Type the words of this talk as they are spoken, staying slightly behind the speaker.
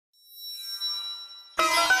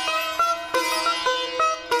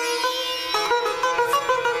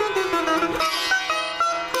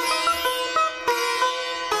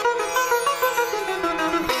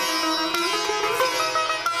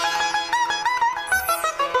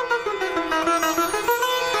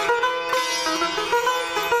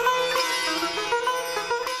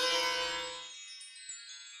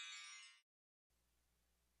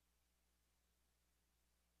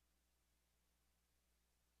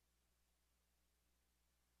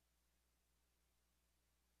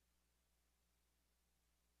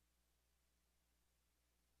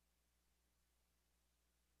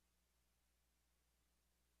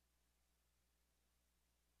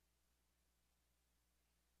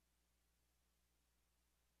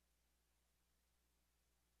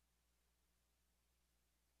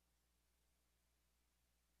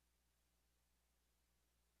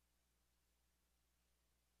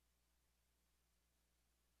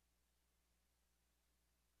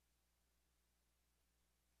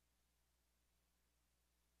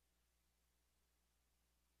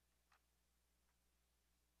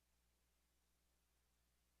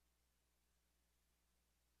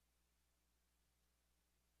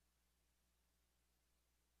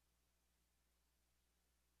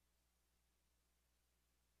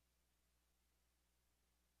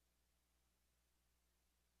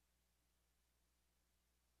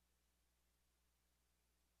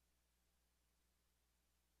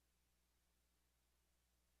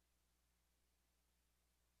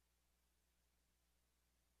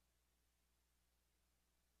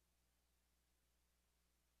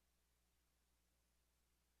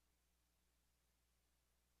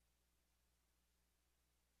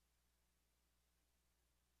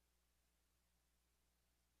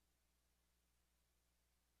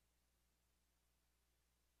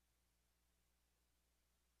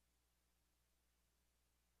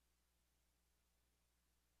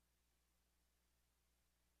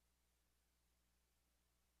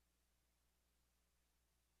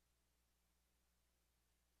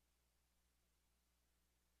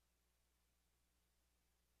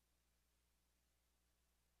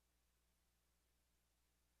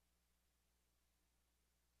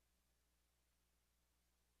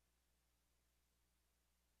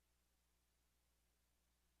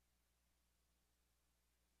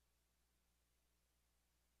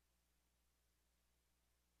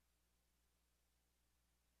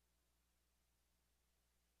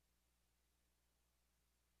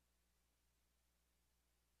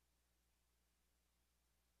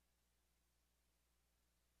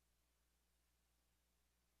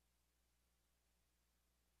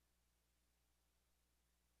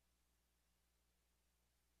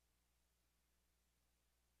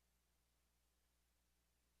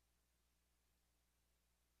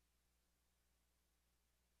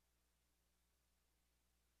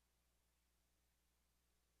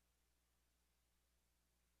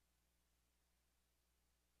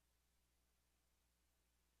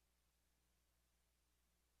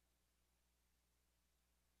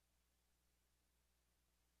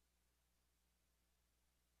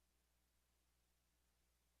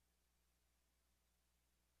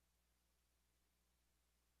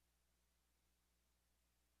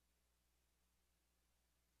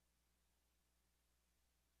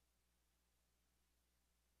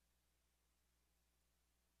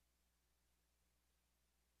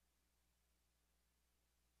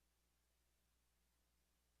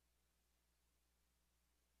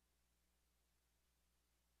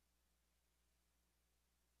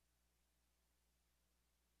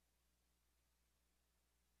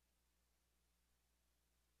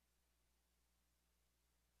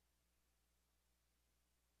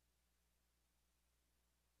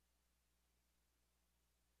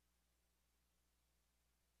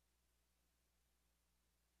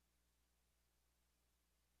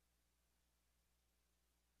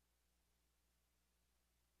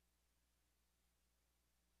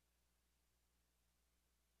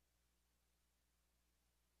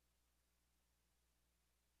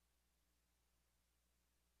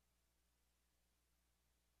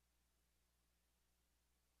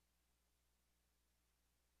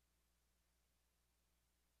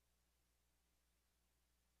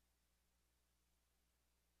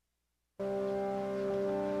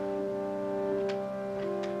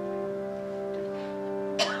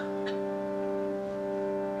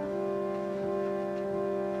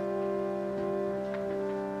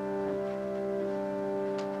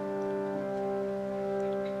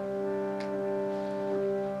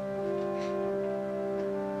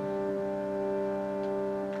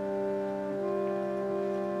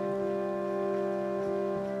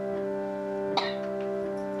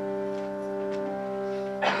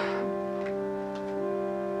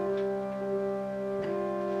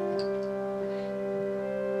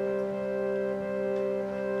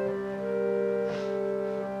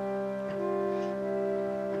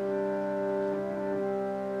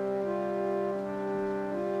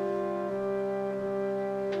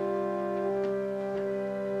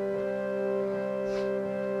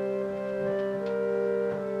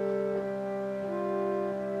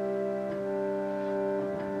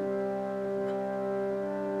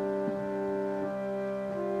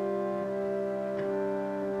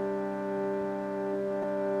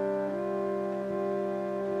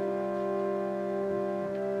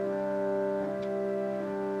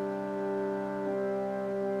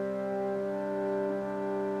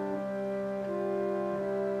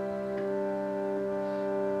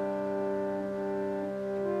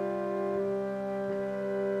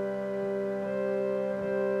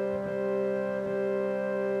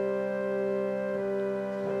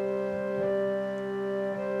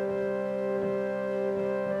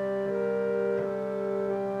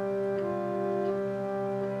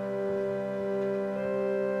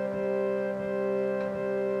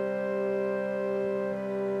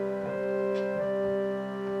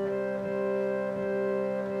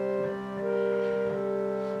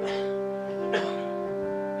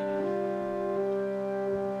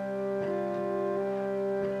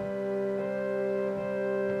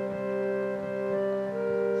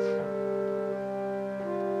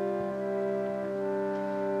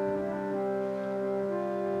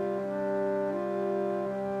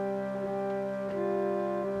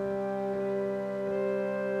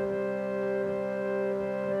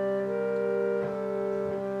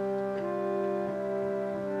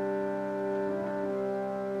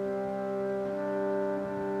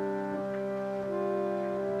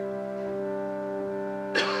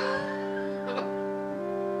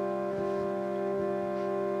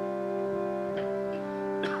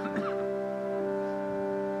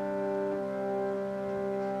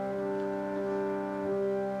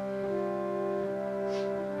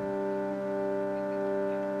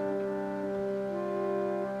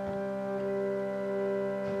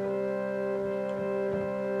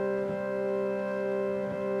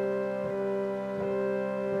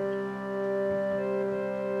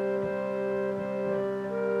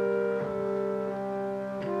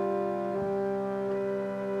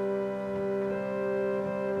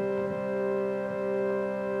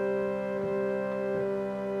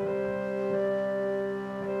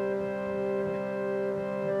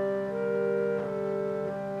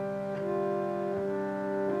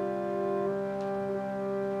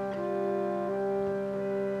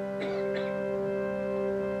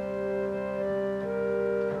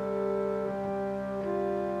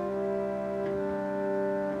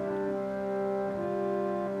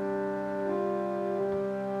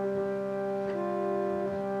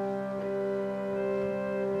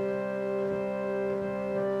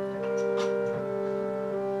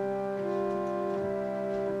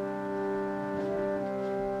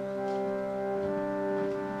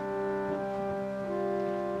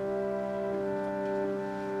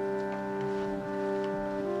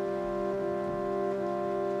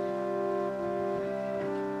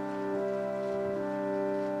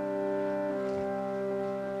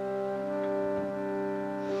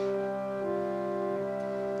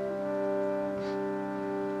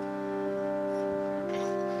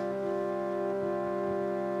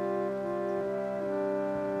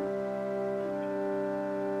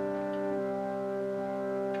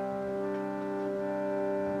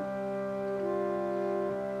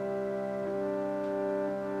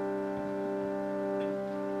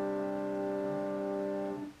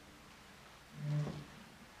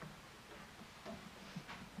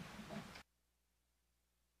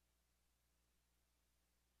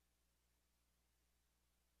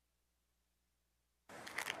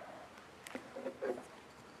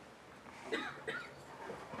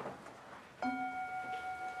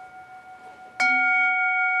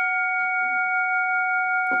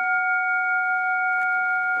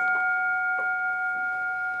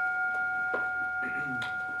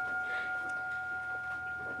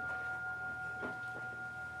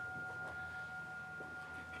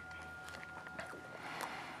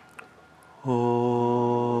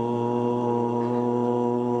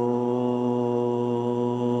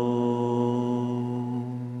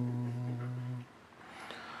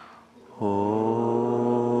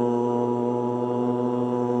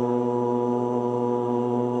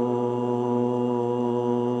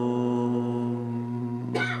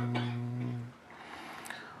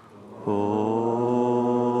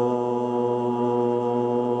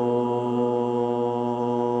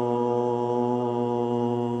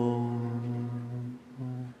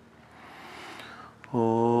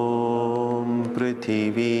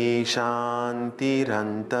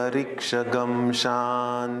शान्तिरन्तरिक्षगं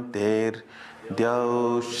शान्तिर्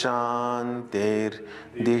द्यौः शान्तिर्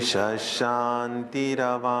दिशः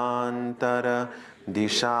शान्तिरवान्तर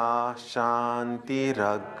दिशा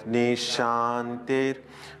शान्तिरग्निः शान्तिर्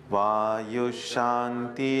वायुः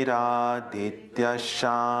शान्तिरादित्यः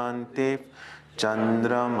शान्तिः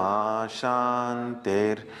चन्द्रमा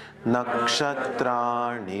शान्तिर्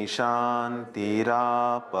नक्षत्राणि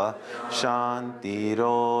शान्तिरापः शान्तिरोषधयः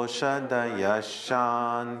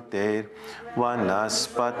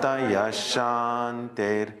शान्तिर्वनस्पतयः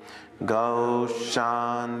शान्तिर्गौः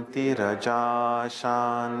शान्तिरजा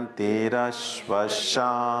शान्तिरश्वः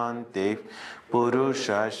शान्तिः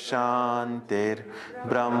पुरुषः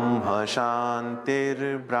शान्तिर्ब्रह्म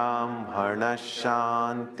शान्तिर्ब्राह्मणः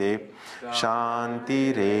शान्तिः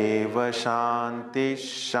शान्तिरेव शान्तिः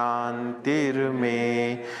शान्तिर्मे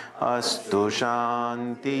अस्तु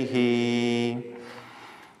शान्तिः.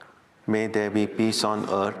 May there be peace on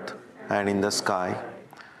earth and in the sky.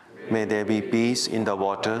 May there be peace in the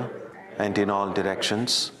water and in all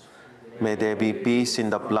directions. May there be peace in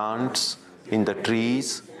the plants, in the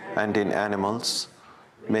trees, and in animals.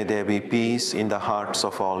 May there be peace in the hearts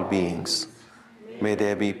of all beings. May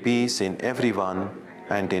there be peace in everyone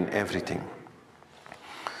and in everything.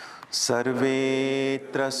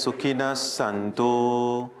 Sarvetra sukhinas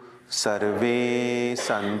santu, sarve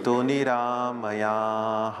santu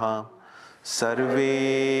niramayaha,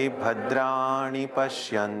 sarve bhadrani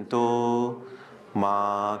pashyantu,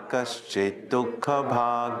 ma kaschit dukkha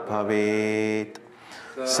bhag bhavet.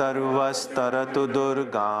 Sarvastaratu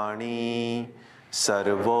durgani,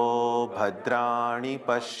 sarvo bhadrani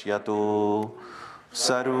pashyatu,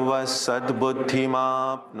 sarvas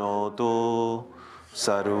sadbuddhimapnotu,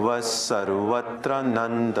 sarvas sarvatra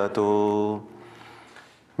nandatu.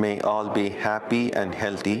 May all be happy and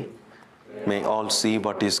healthy. May all see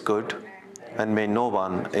what is good, and may no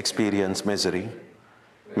one experience misery.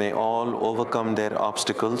 May all overcome their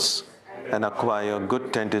obstacles and acquire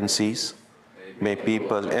good tendencies. May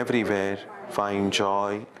people everywhere find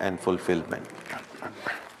joy and fulfillment.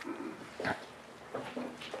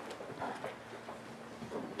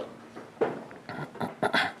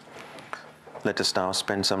 Let us now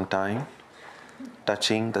spend some time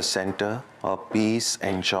touching the center of peace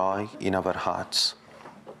and joy in our hearts.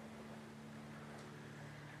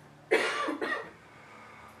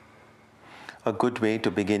 A good way to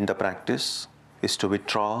begin the practice is to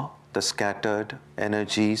withdraw the scattered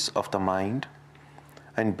energies of the mind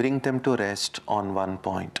and bring them to rest on one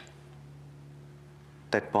point.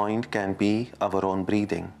 That point can be our own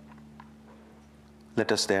breathing.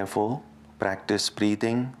 Let us therefore practice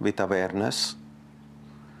breathing with awareness.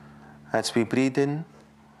 As we breathe in,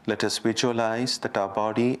 let us visualize that our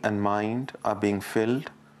body and mind are being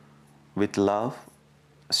filled with love,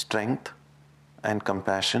 strength, and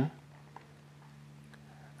compassion.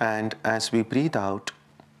 And as we breathe out,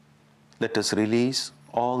 let us release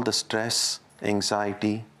all the stress,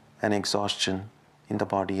 anxiety, and exhaustion in the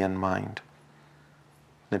body and mind.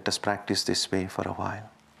 Let us practice this way for a while.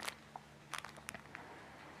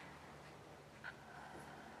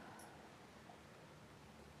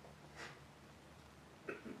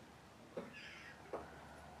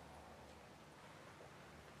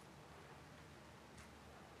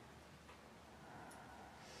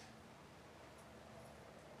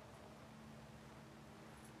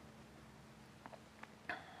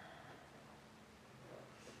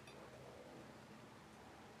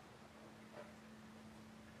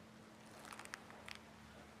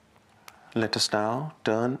 Let us now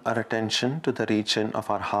turn our attention to the region of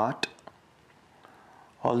our heart.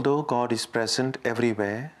 Although God is present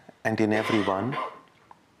everywhere and in everyone,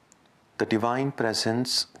 the divine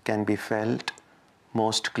presence can be felt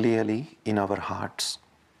most clearly in our hearts.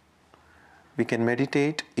 We can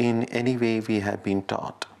meditate in any way we have been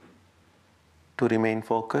taught. To remain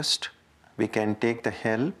focused, we can take the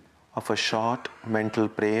help of a short mental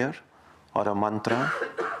prayer or a mantra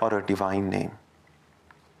or a divine name.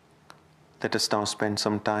 Let us now spend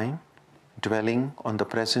some time dwelling on the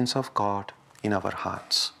presence of God in our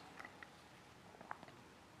hearts.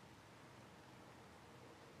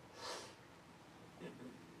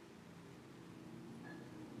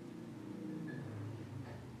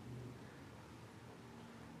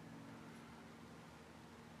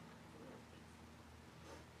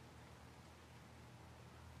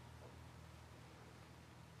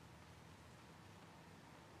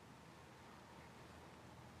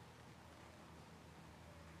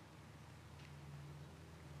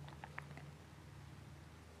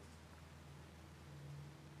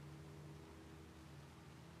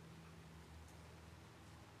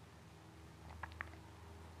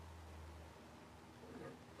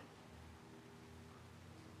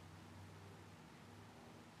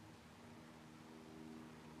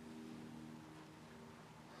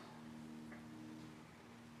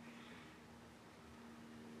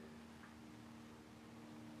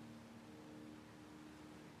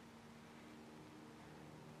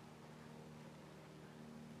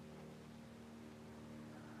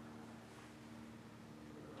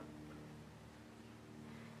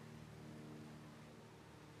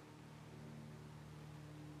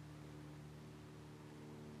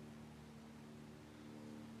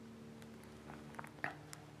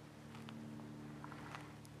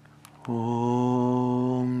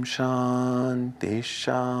 Om Shanti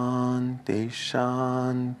Shanti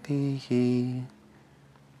Shanti.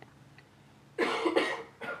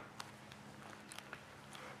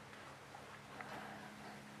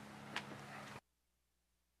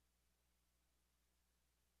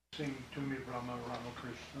 Sing To Me Brahma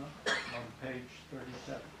Ramakrishna on page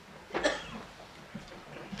 37.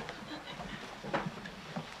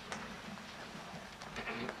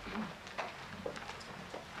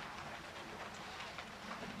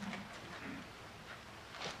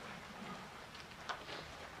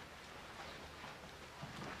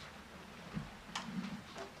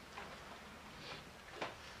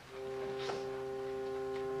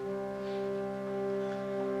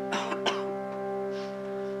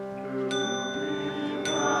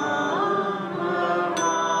 Rama,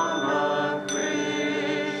 Rama,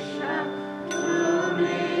 Krishna.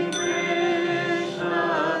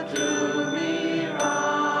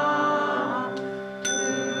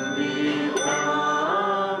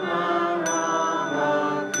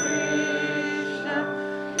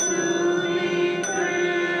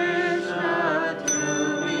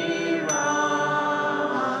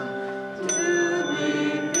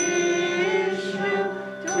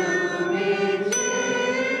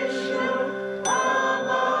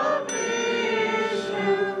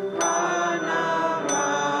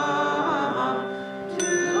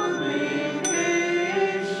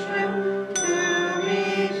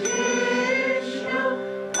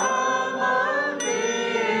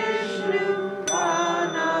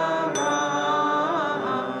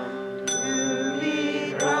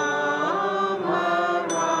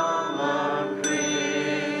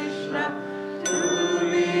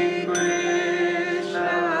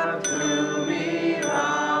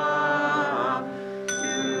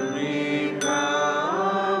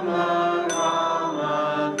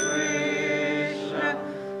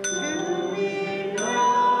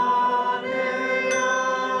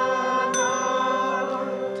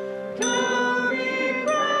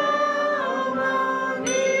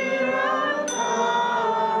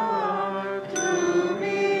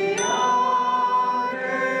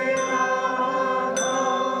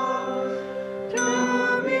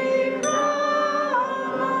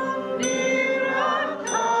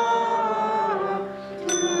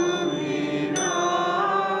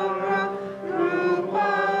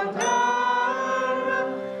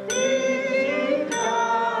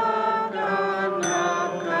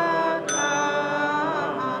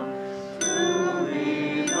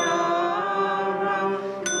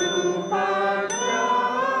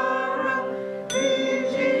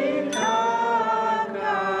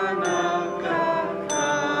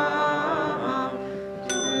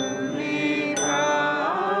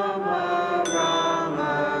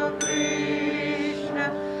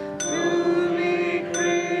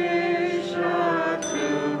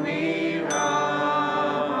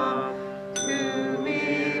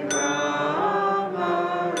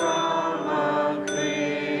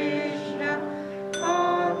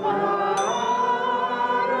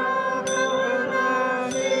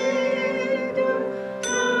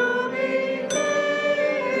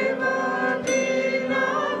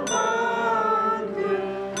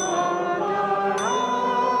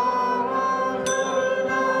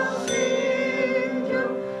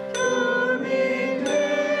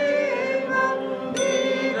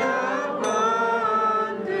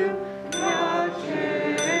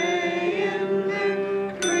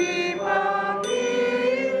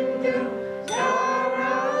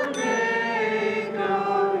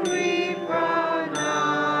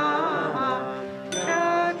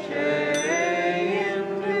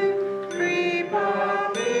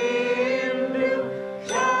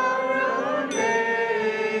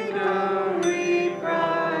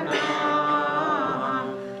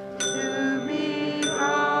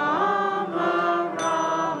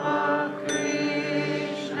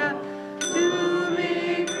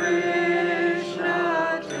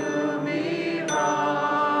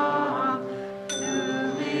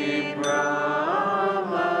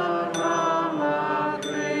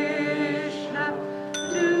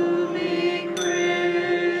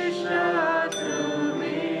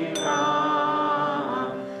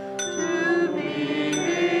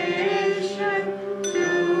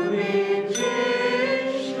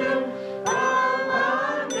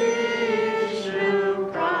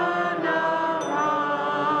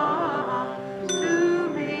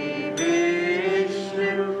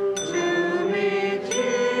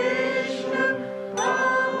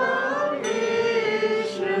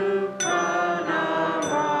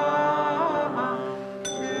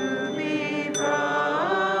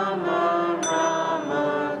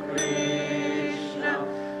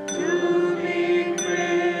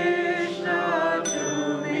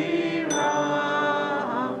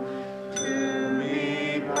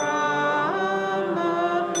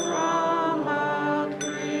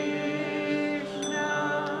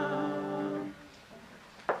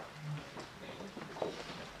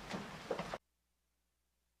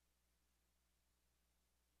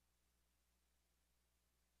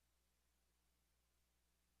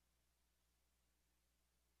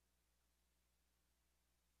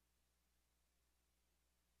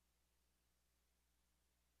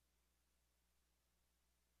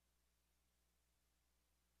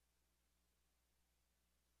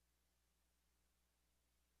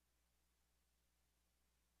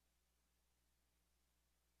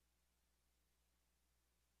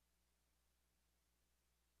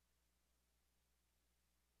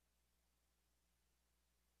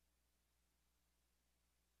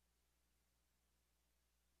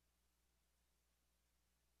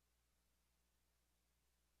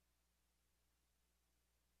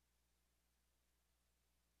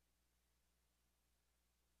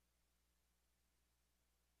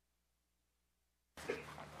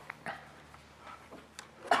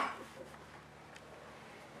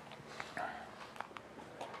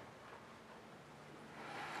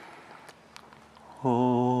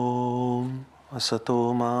 Om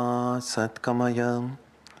Asatoma Satkamayam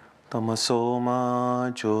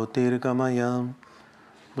Tamasoma Jyotirgamayam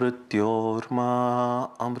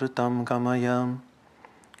Mrityorma Amritam Gamayam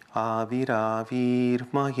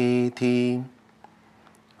Aviravirmayeti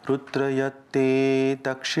Rudrayatte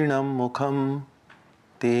Dakshinam Mukham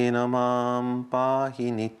Tenamam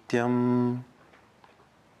Pahi Nityam.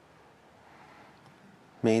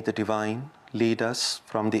 May the Divine lead us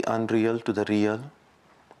from the unreal to the real,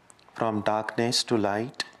 from darkness to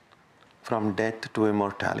light, from death to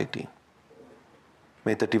immortality.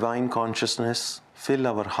 May the Divine Consciousness fill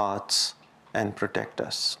our hearts and protect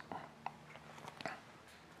us.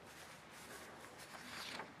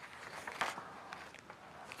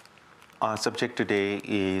 Our subject today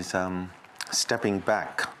is stepping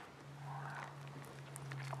back.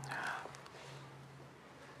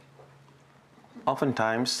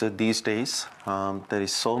 Oftentimes these days there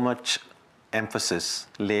is so much emphasis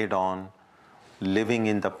laid on living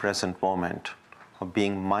in the present moment, of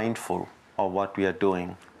being mindful of what we are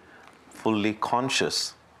doing, fully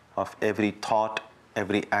conscious of every thought,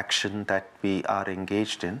 every action that we are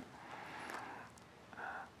engaged in,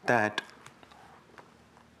 that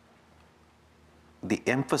the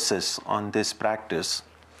emphasis on this practice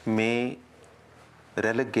may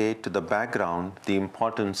relegate to the background the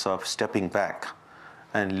importance of stepping back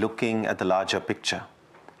and looking at the larger picture.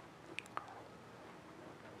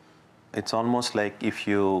 It's almost like if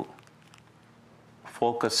you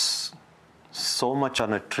focus so much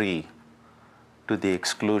on a tree to the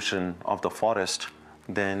exclusion of the forest,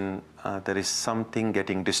 then there is something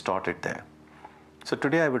getting distorted there. So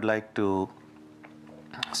today I would like to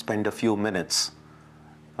spend a few minutes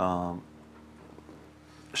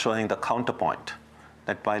showing the counterpoint,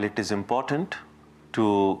 that while it is important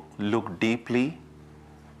to look deeply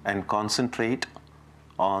and concentrate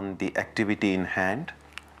on the activity in hand,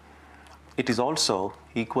 it is also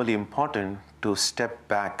equally important to step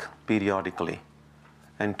back periodically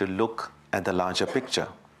and to look at the larger picture.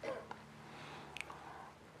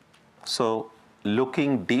 So,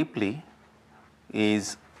 looking deeply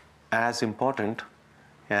is as important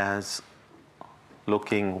as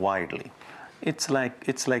looking widely. It's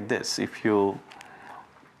like this. If you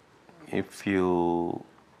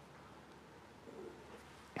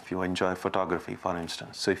enjoy photography, for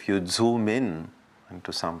instance, so if you zoom in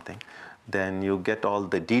into something, then you get all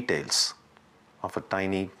the details of a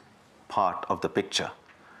tiny part of the picture,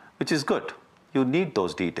 which is good. You need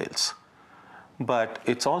those details. But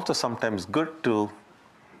it's also sometimes good to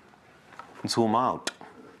zoom out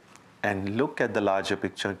and look at the larger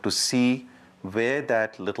picture to see where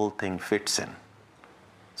that little thing fits in.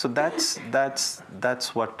 So that's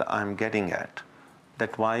what I'm getting at.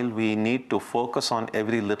 That while we need to focus on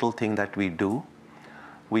every little thing that we do,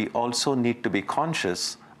 we also need to be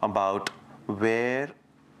conscious about where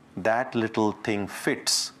that little thing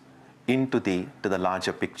fits into the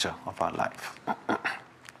larger picture of our life.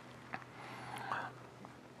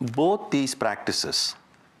 Both these practices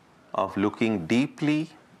of looking deeply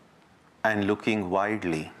and looking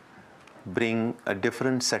widely bring a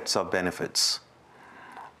different sets of benefits.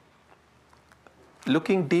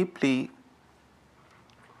 Looking deeply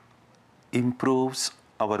improves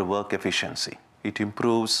our work efficiency. It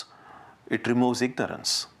removes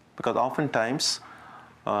ignorance. Because oftentimes,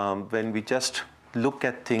 when we just look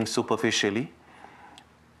at things superficially,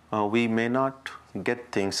 we may not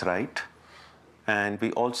get things right, and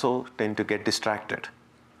we also tend to get distracted.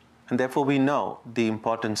 And therefore, we know the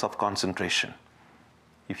importance of concentration.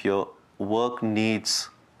 If your work needs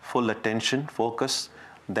full attention, focus,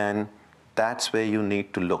 then that's where you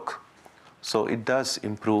need to look. So it does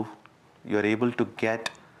improve. You're able to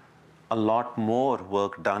get a lot more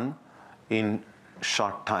work done in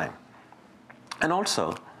short time. And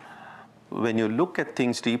also, when you look at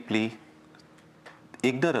things deeply,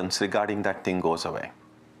 ignorance regarding that thing goes away.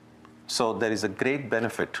 So there is a great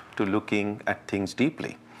benefit to looking at things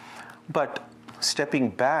deeply. But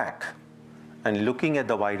stepping back and looking at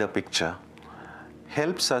the wider picture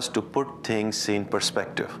helps us to put things in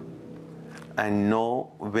perspective and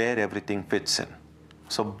know where everything fits in.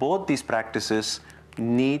 So both these practices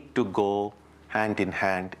need to go hand in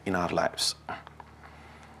hand in our lives.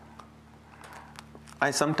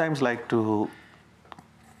 I sometimes like to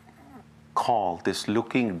call this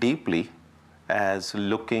looking deeply as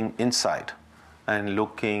looking inside, and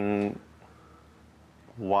looking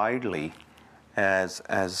widely as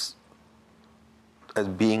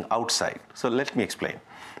being outside. So let me explain.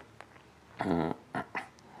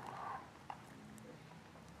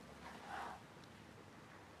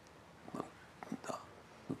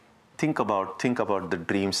 Think about the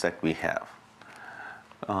dreams that we have.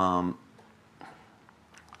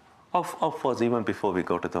 of course, even before we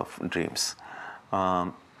go to the dreams,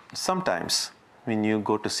 sometimes when you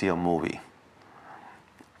go to see a movie,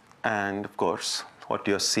 and of course, what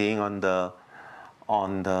you're seeing on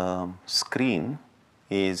the screen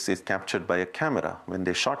is captured by a camera when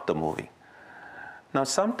they shot the movie. Now,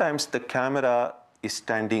 sometimes the camera is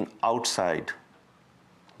standing outside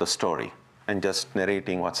the story and just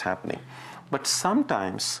narrating what's happening. But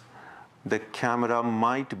sometimes the camera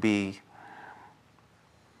might be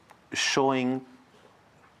showing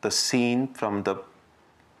the scene from the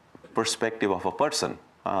perspective of a person.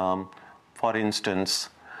 For instance,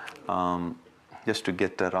 just to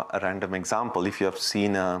get a random example, if you have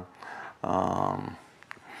seen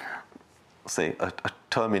say a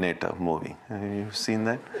Terminator movie, have you seen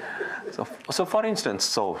that? So for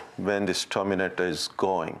instance, when this Terminator is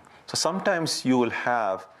going, so sometimes you will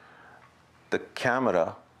have the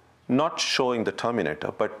camera not showing the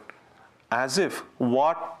Terminator, but as if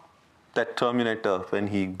what that Terminator, when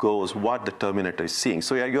he goes, what the Terminator is seeing.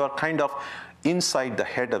 So you are kind of inside the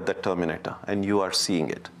head of the Terminator and you are seeing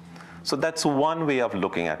it. So that's one way of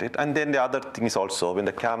looking at it. And then the other thing is also when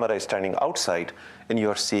the camera is standing outside and you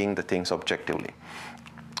are seeing the things objectively.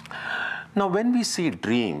 Now, when we see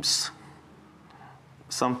dreams,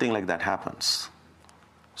 something like that happens.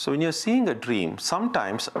 So when you're seeing a dream,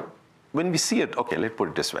 sometimes when we see it, okay, let's put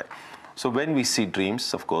it this way. So when we see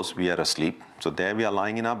dreams, of course, we are asleep. So there we are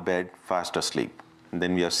lying in our bed, fast asleep. And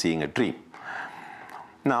then we are seeing a dream.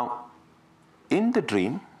 Now, in the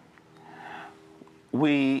dream,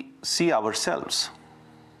 we see ourselves.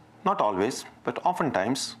 Not always, but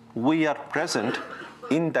oftentimes, we are present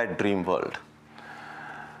in that dream world.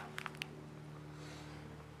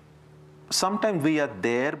 Sometimes we are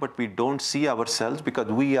there, but we don't see ourselves because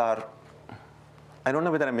we are, I don't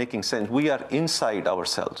know whether I'm making sense, we are inside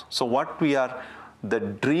ourselves. So what we are, the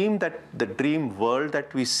dream world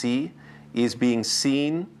that we see is being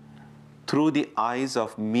seen through the eyes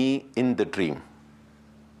of me in the dream.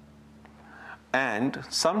 And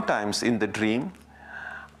sometimes in the dream,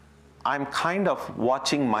 I'm kind of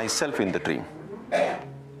watching myself in the dream.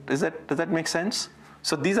 Does that make sense?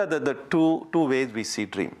 So these are the two ways we see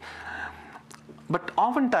dream. But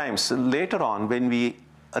oftentimes later on, when we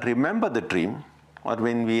remember the dream, or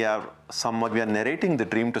when we are narrating the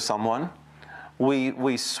dream to someone,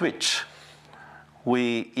 we switch.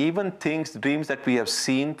 We even dreams that we have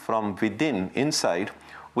seen from within, inside,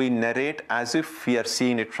 we narrate as if we are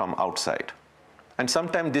seeing it from outside. And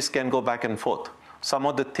sometimes this can go back and forth. Some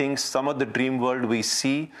of the dream world we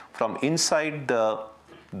see from inside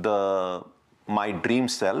my dream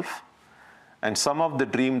self, and some of the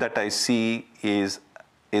dream that I see is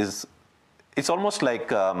it's almost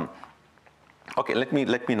like okay. Let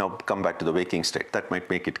me now come back to the waking state. That might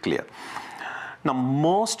make it clear. Now,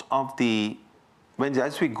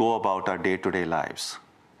 as we go about our day-to-day lives,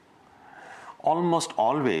 almost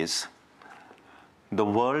always the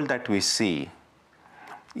world that we see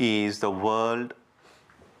is the world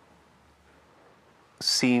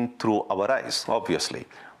seen through our eyes, obviously.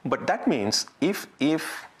 But that means if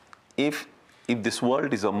this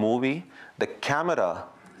world is a movie, the camera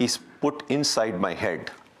is put inside my head.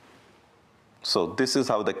 So this is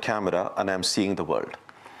how the camera, and I'm seeing the world.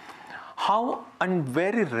 How, and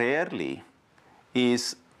very rarely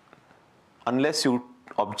is, unless you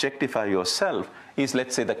objectify yourself, is,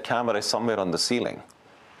 let's say the camera is somewhere on the ceiling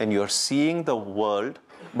and you're seeing the world,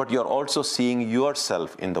 but you're also seeing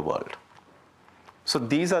yourself in the world. So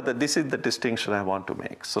this is the distinction I want to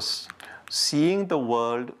make. So seeing the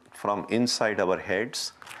world from inside our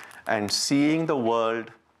heads and seeing the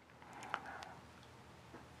world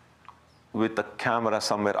with the camera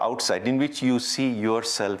somewhere outside in which you see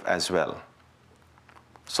yourself as well.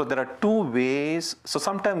 So there are two ways. So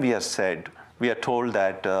sometimes we are told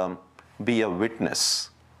that be a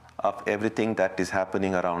witness of everything that is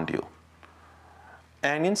happening around you.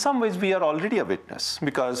 And in some ways we are already a witness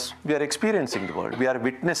because we are experiencing the world. We are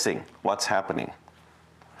witnessing what's happening.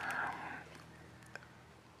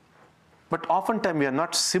 But oftentimes we are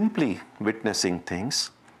not simply witnessing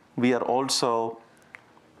things. We are also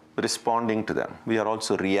responding to them. We are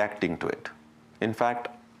also reacting to it. In fact,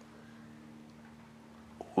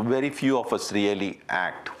 very few of us really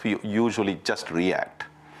act. We usually just react.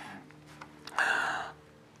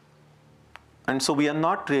 And so we are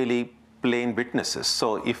not really plain witnesses.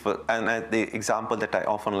 So the example that I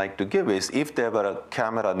often like to give is, if there were a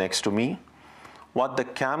camera next to me, what the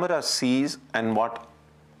camera sees and what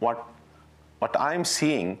I'm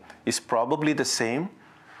seeing is probably the same,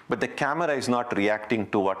 but the camera is not reacting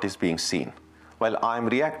to what is being seen. While I'm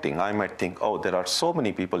reacting, I might think, oh, there are so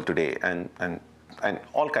many people today, and and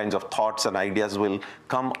all kinds of thoughts and ideas will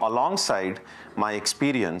come alongside my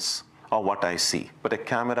experience or what I see. But a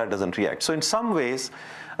camera doesn't react. So in some ways,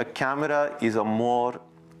 a camera is a more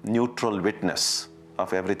neutral witness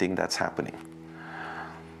of everything that's happening.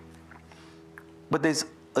 But there's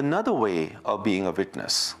another way of being a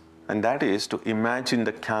witness, and that is to imagine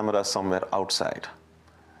the camera somewhere outside.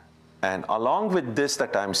 And along with this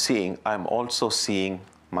that I'm seeing, I'm also seeing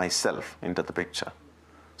myself into the picture.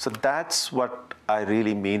 So that's what I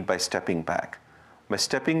really mean by stepping back. By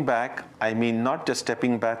stepping back, I mean not just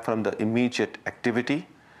stepping back from the immediate activity,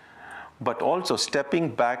 but also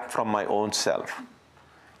stepping back from my own self.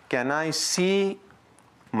 Can I see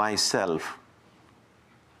myself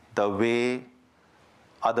the way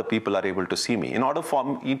other people are able to see me? In order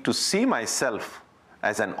for me to see myself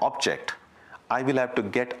as an object, I will have to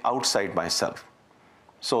get outside myself.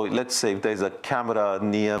 So let's say if there's a camera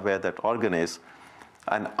near where that organ is,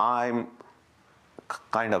 and I'm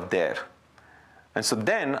kind of there. And so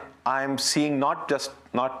then I'm seeing not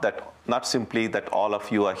simply that all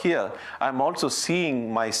of you are here, I'm also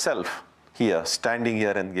seeing myself here, standing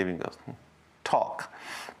here and giving a talk.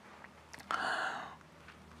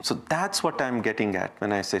 So that's what I'm getting at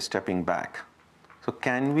when I say stepping back. So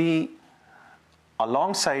can we,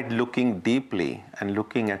 alongside looking deeply and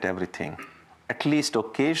looking at everything, at least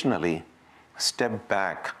occasionally step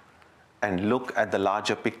back and look at the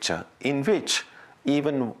larger picture, in which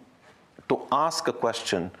even to ask a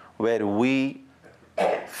question where we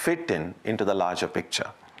fit into the larger picture.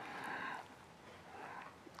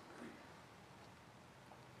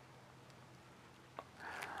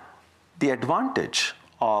 The advantage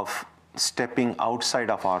of stepping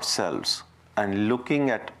outside of ourselves and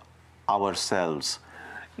looking at ourselves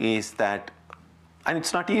is that, and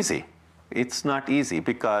it's not easy. It's not easy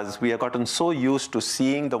because we have gotten so used to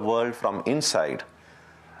seeing the world from inside.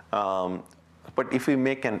 But if we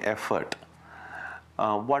make an effort,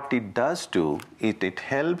 what it does do, it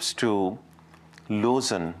helps to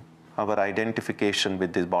loosen our identification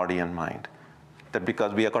with this body and mind. That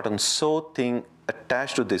because we have gotten so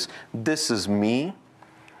attached to this is me,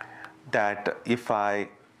 that if I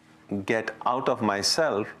get out of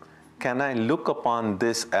myself, can I look upon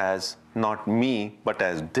this as not me, but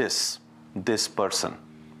as this person?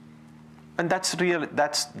 And that's real.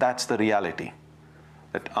 That's the reality.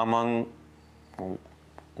 That among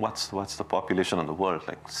what's the population of the world?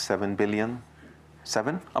 Like 7 billion,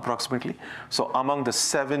 7 approximately. So among the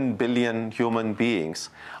 7 billion human beings,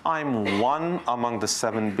 I'm one among the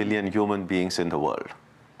 7 billion human beings in the world.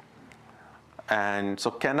 And so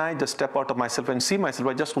can I just step out of myself and see myself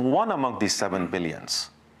as just one among these 7 billions?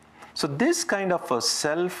 So this kind of a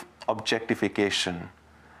self-objectification,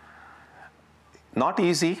 not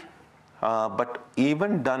easy, but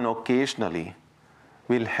even done occasionally,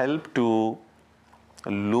 will help to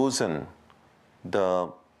loosen the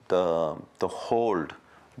hold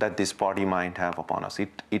that this body-mind have upon us.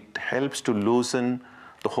 It helps to loosen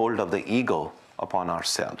the hold of the ego upon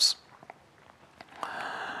ourselves.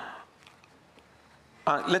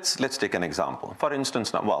 Let's take an example. For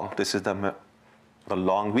instance, now, well, this is the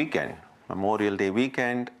long weekend, Memorial Day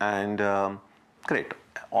weekend, and great.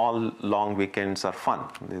 All long weekends are fun.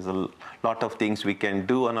 There's a lot of things we can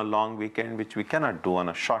do on a long weekend which we cannot do on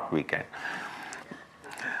a short weekend.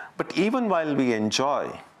 But even while we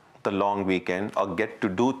enjoy the long weekend or get to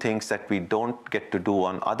do things that we don't get to do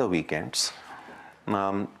on other weekends,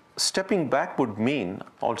 stepping back would mean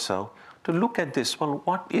also to look at this. Well,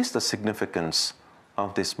 what is the significance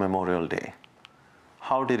of this Memorial Day?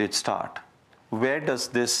 How did it start? Where does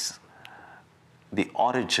the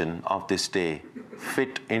origin of this day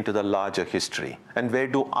fit into the larger history? And where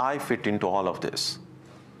do I fit into all of this?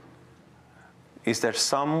 Is there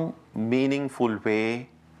some meaningful way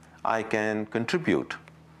I can contribute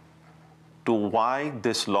to why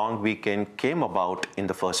this long weekend came about in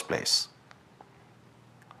the first place?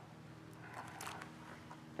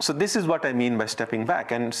 So this is what I mean by stepping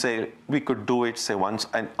back, and say we could do it, say once,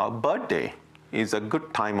 and our birthday is a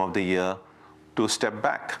good time of the year to step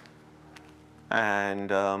back and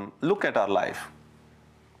look at our life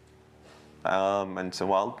and say,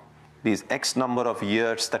 well, these X number of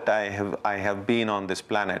years that I have been on this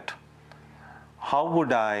planet, how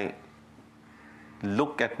would I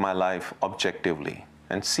look at my life objectively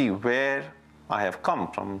and see where I have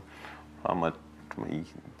come from a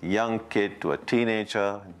young kid to a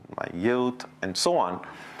teenager, my youth, and so on,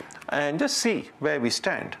 and just see where we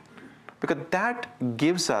stand. Because that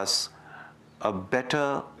gives us a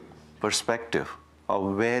better perspective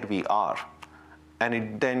of where we are. And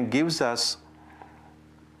it then gives us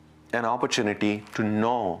an opportunity to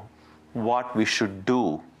know what we should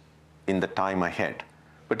do in the time ahead.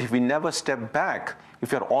 But if we never step back,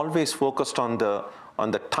 if you're always focused on the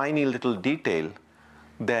tiny little detail,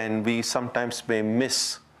 then we sometimes may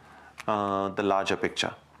miss the larger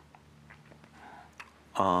picture.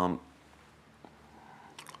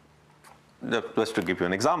 Just to give you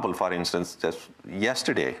an example, for instance, just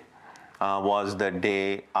yesterday was the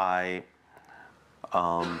day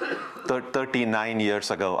 39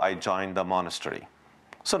 years ago, I joined the monastery.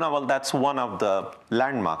 So now, well, that's one of the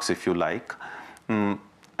landmarks, if you like. And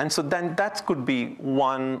so then that could be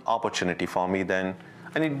one opportunity for me then.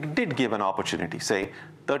 And it did give an opportunity. Say,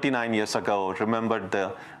 39 years ago, remembered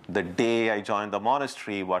the day I joined the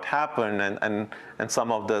monastery, what happened, and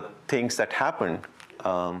some of the things that happened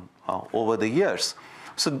over the years.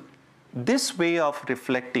 So this way of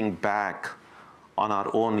reflecting back on our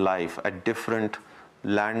own life at different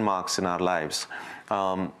landmarks in our lives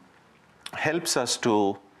helps us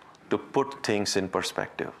to put things in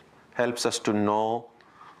perspective, helps us to know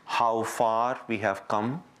how far we have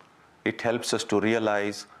come. It helps us to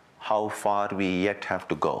realize how far we yet have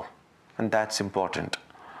to go. And that's important.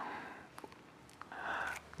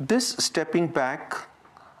 This stepping back,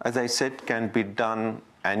 as I said, can be done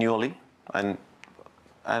annually, and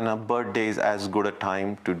a birthday is as good a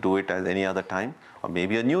time to do it as any other time, or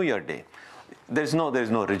maybe a New Year day. There's no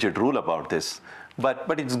rigid rule about this,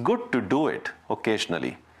 but it's good to do it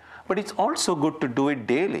occasionally. But it's also good to do it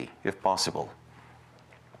daily, if possible.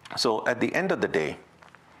 So at the end of the day,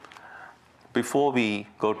 before we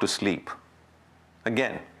go to sleep,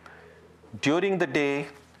 again, during the day,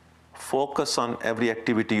 focus on every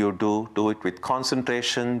activity you do it with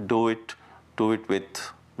concentration, do it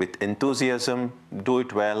with enthusiasm, do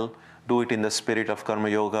it well, do it in the spirit of karma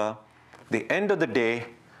yoga. The end of the day,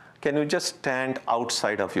 can you just stand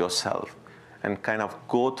outside of yourself and kind of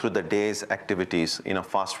go through the day's activities in a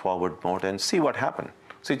fast forward mode and see what happened?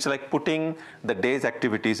 So it's like putting the day's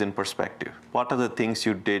activities in perspective. What are the things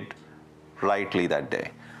you did rightly that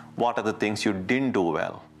day? What are the things you didn't do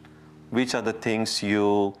well? Which are the things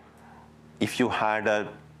if you had an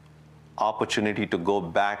opportunity to go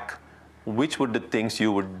back, which would the things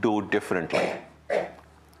you would do differently?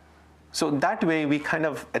 So that way we kind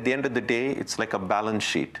of, at the end of the day, it's like a balance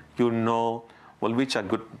sheet. You know, well, which are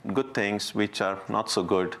good things, which are not so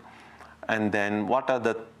good. And then what are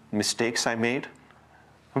the mistakes I made?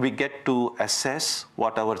 We get to assess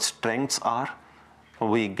what our strengths are.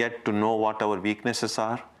 We get to know what our weaknesses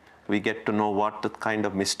are. We get to know what the kind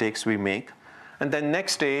of mistakes we make. And then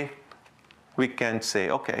next day, we can say,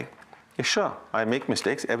 okay, yeah, sure, I make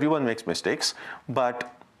mistakes. Everyone makes mistakes.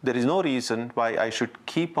 But there is no reason why I should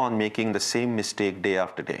keep on making the same mistake day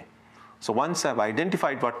after day. So once I've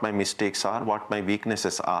identified what my mistakes are, what my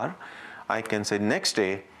weaknesses are, I can say next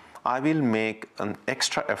day, I will make an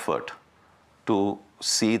extra effort to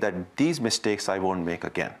see that these mistakes I won't make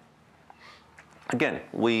again. Again,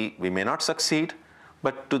 we may not succeed,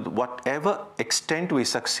 but to whatever extent we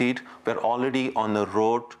succeed, we're already on the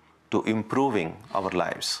road to improving our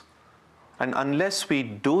lives. And unless we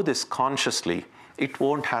do this consciously, it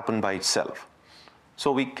won't happen by itself.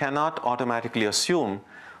 So we cannot automatically assume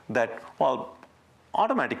that, well,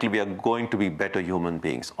 automatically we are going to be better human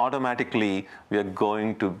beings. Automatically we are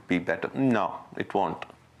going to be better. No, it won't.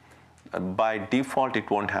 By default, it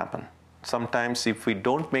won't happen. Sometimes if we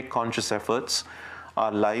don't make conscious efforts,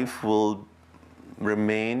 our life will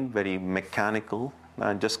remain very mechanical,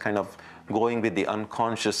 just kind of going with the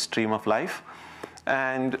unconscious stream of life.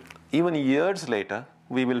 And even years later,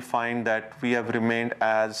 we will find that we have remained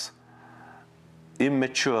as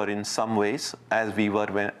immature in some ways as we were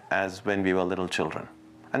when we were little children.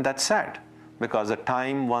 And that's sad, because the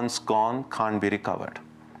time once gone can't be recovered.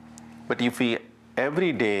 But if we,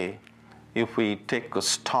 every day, if we take a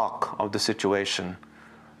stock of the situation,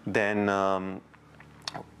 then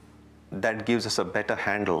that gives us a better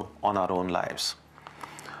handle on our own lives.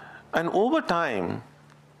 And over time,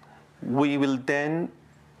 we will then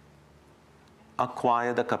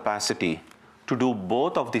acquire the capacity to do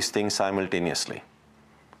both of these things simultaneously.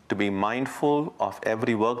 To be mindful of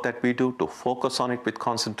every work that we do, to focus on it with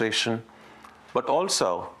concentration, but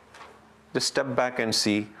also to step back and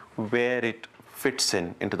see where it fits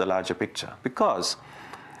into the larger picture. Because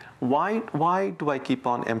why do I keep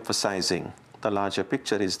on emphasizing the larger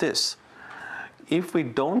picture is this: if we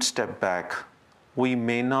don't step back, we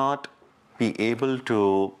may not be able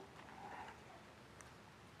to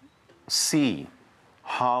see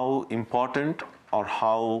how important or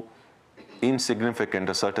how insignificant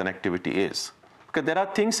a certain activity is. Because there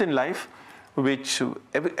are things in life which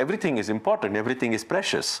everything is important, everything is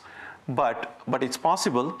precious, but it's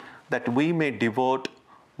possible that we may devote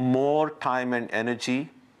more time and energy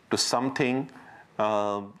to something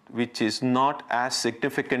which is not as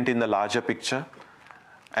significant in the larger picture,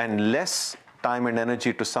 and less time and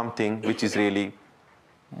energy to something which is really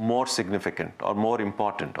more significant or more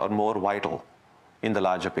important or more vital in the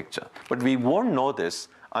larger picture. But we won't know this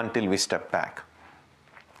until we step back.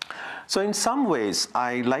 So in some ways,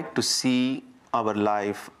 I like to see our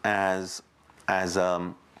life as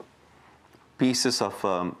pieces of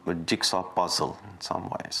a jigsaw puzzle in some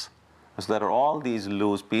ways. So there are all these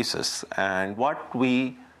loose pieces, and what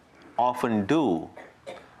we often do,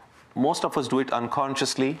 most of us do it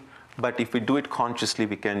unconsciously, but if we do it consciously,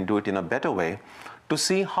 we can do it in a better way, to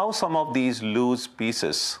see how some of these loose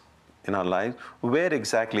pieces in our lives, where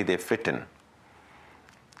exactly they fit in.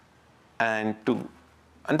 And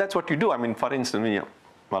that's what you do. I mean, for instance,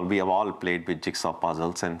 we have all played with jigsaw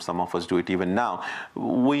puzzles, and some of us do it even now.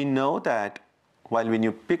 We know that when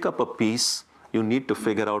you pick up a piece, you need to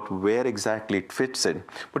figure out where exactly it fits in.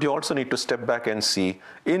 But you also need to step back and see,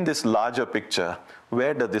 in this larger picture,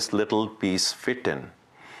 where does this little piece fit in?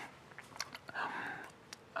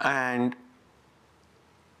 And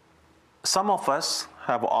some of us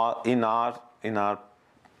have, in our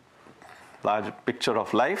large picture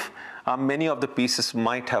of life, many of the pieces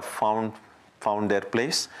might have found their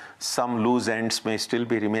place. Some loose ends may still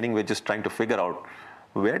be remaining. We're just trying to figure out,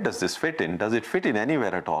 where does this fit in? Does it fit in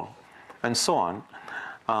anywhere at all? And so on.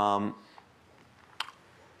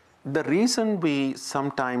 The reason we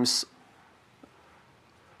sometimes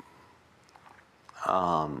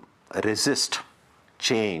resist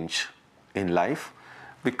change in life,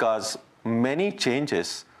 because many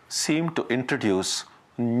changes seem to introduce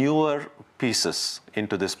newer pieces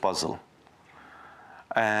into this puzzle.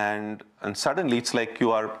 And suddenly it's like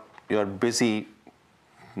you are busy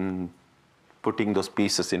putting those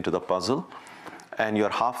pieces into the puzzle, and you're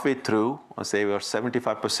halfway through, or say you're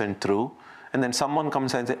 75% through, and then someone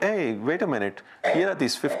comes and says, hey, wait a minute, here are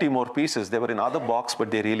these 50 more pieces. They were in other box,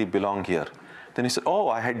 but they really belong here. Then you say, oh,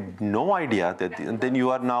 I had no idea that, and then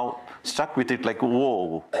you are now stuck with it like,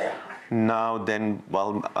 whoa. Now then,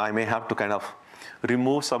 well, I may have to kind of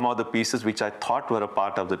remove some of the pieces which I thought were a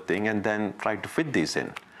part of the thing and then try to fit these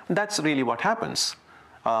in. That's really what happens.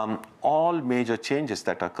 All major changes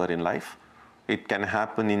that occur in life, it can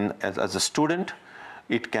happen as a student.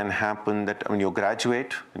 It can happen that when you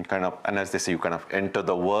graduate and as they say, you kind of enter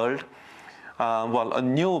the world.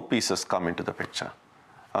 New pieces come into the picture.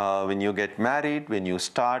 When you get married, when you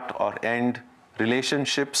start or end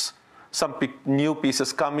relationships, some new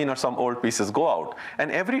pieces come in or some old pieces go out.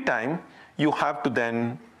 And every time you have to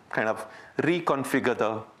then kind of reconfigure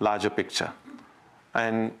the larger picture.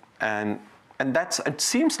 And it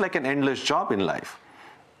seems like an endless job in life.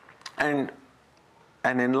 And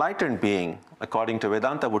an enlightened being, according to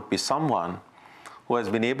Vedanta, would be someone who has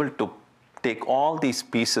been able to take all these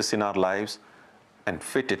pieces in our lives and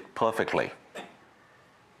fit it perfectly.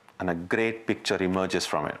 And a great picture emerges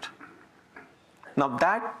from it. Now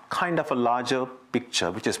that kind of a larger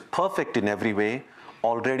picture, which is perfect in every way,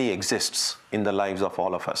 already exists in the lives of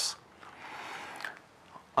all of us.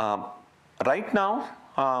 Right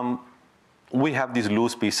now, we have these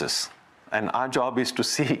loose pieces, and our job is to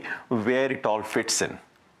see where it all fits in.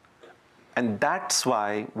 And that's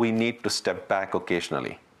why we need to step back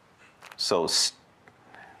occasionally. So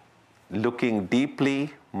looking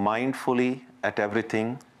deeply, mindfully at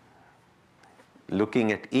everything,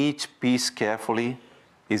 looking at each piece carefully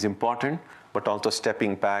is important, but also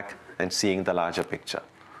stepping back and seeing the larger picture.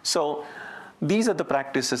 So these are the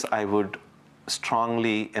practices I would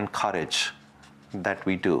strongly encourage that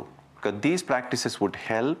we do, because these practices would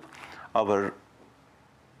help our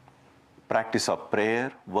practice of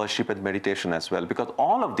prayer, worship, and meditation as well, because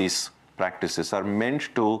all of these practices are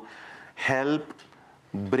meant to help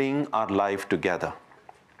bring our life together.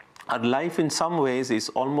 Our life in some ways is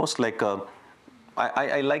almost like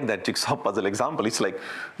I like that jigsaw puzzle example. It's like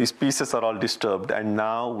these pieces are all disturbed, and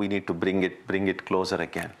now we need to bring it closer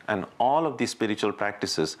again. And all of these spiritual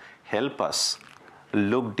practices help us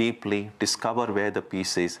look deeply, discover where the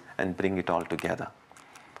piece is, and bring it all together.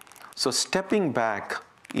 So stepping back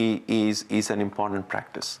is an important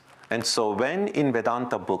practice. And so when in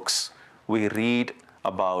Vedanta books we read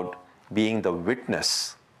about being the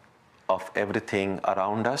witness of everything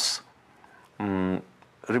around us,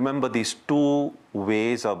 remember these two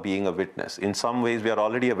ways of being a witness. In some ways, we are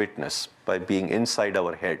already a witness by being inside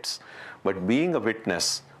our heads. But being a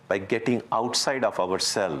witness by getting outside of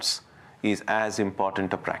ourselves is as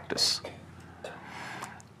important a practice.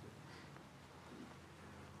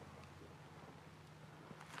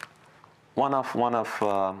 One of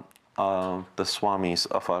the Swamis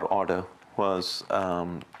of our order was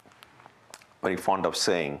very fond of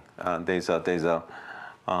saying. There's a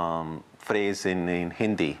phrase in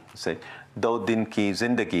Hindi, say, "Do din ki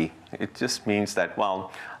zindagi." It just means that,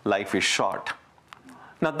 well, life is short.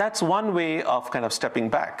 Now that's one way of kind of stepping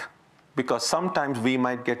back, because sometimes we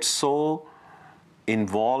might get so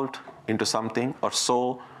involved into something, or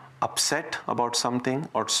so upset about something,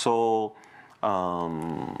 or so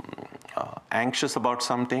anxious about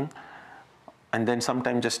something, and then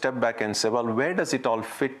sometimes just step back and say, well, where does it all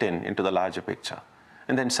fit into the larger picture?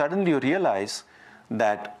 And then suddenly you realize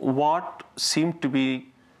that what seemed to be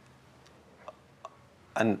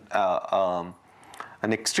an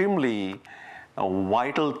extremely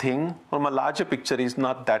vital thing from a larger picture is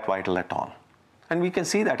not that vital at all. And we can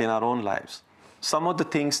see that in our own lives. Some of the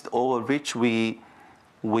things over which we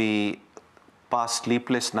pass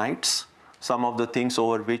sleepless nights, some of the things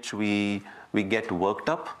over which we get worked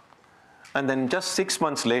up, and then just 6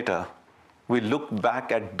 months later, we look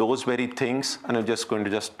back at those very things and are just going to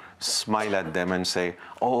just smile at them and say,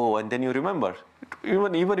 oh, and then you remember,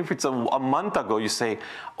 even if it's a month ago, you say,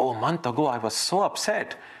 oh, a month ago I was so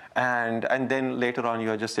upset, and then later on you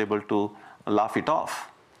are just able to laugh it off.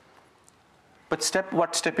 But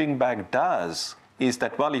what stepping back does is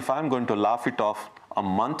that, well, if I'm going to laugh it off a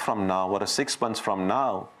month from now or 6 months from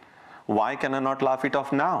now, why can I not laugh it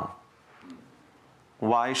off now?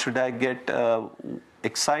 Why should I get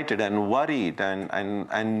excited and worried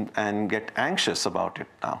and get anxious about it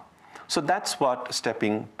now? So that's what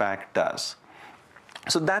stepping back does.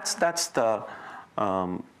 So that's the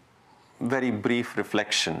very brief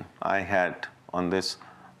reflection I had on this,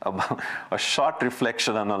 about a short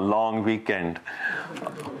reflection on a long weekend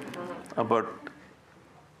about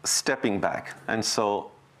stepping back. And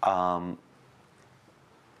so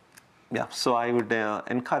so I would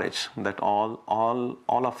encourage that all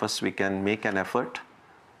of us, we can make an effort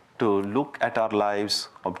to look at our lives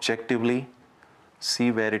objectively,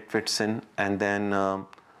 see where it fits in, and then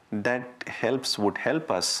that would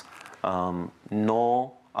help us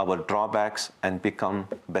know our drawbacks and become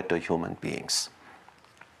better human beings.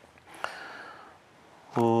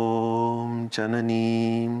 Om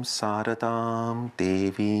Jananim Saradam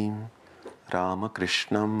Devim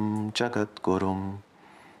Ramakrishnam Jagadgurum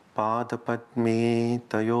Padapadme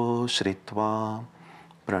Tayo Shritva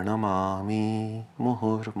Pranamami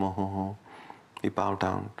Muhurmuhu. We bow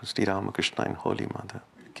down to Sri Ramakrishna and Holy Mother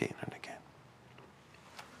again and again.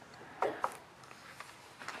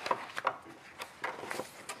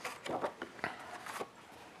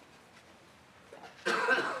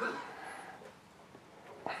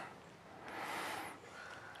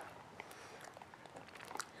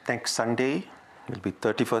 Next Sunday will be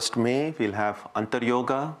 31st May. We'll have Antar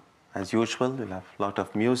Yoga as usual. We'll have a lot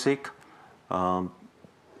of music,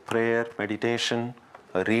 prayer, meditation,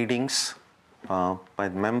 readings by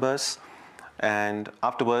the members. And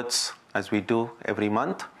afterwards, as we do every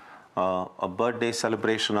month, a birthday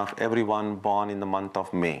celebration of everyone born in the month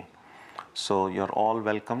of May. So you're all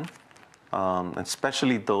welcome,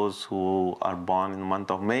 especially those who are born in the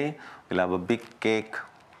month of May. We'll have a big cake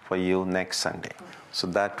for you next Sunday. So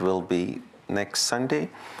that will be next Sunday.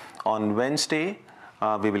 On Wednesday,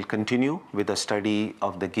 we will continue with the study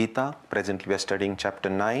of the Gita. Presently, we are studying chapter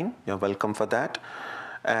 9. You're welcome for that.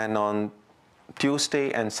 And on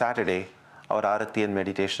Tuesday and Saturday, our Arati and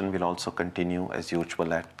meditation will also continue as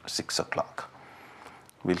usual at 6 o'clock.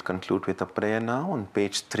 We'll conclude with a prayer now on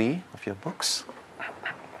page 3 of your books.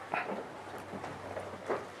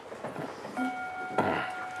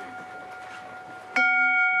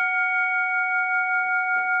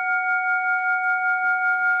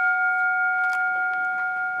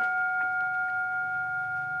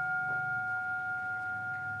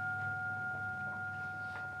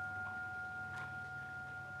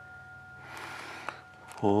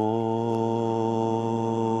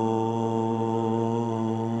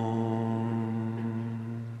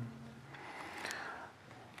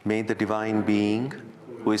 May the Divine Being,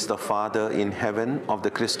 who is the Father in heaven of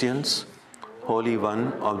the Christians, Holy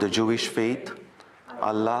One of the Jewish faith,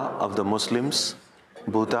 Allah of the Muslims,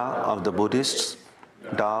 Buddha of the Buddhists,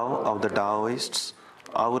 Tao of the Taoists,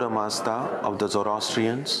 Ahura Mazda of the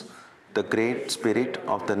Zoroastrians, the Great Spirit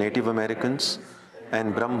of the Native Americans,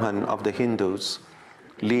 and Brahman of the Hindus,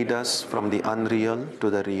 lead us from the unreal to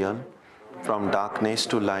the real, from darkness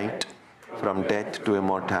to light, from death to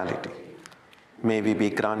immortality. May we be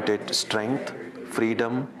granted strength,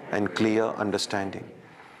 freedom, and clear understanding.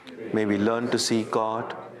 May we learn to see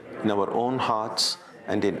God in our own hearts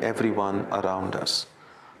and in everyone around us.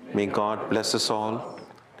 May God bless us all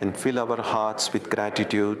and fill our hearts with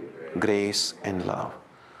gratitude, grace, and love.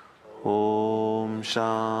 Om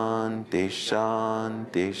Shanti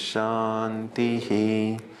Shanti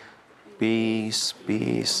Shanti. Peace,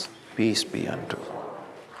 peace, peace be unto all.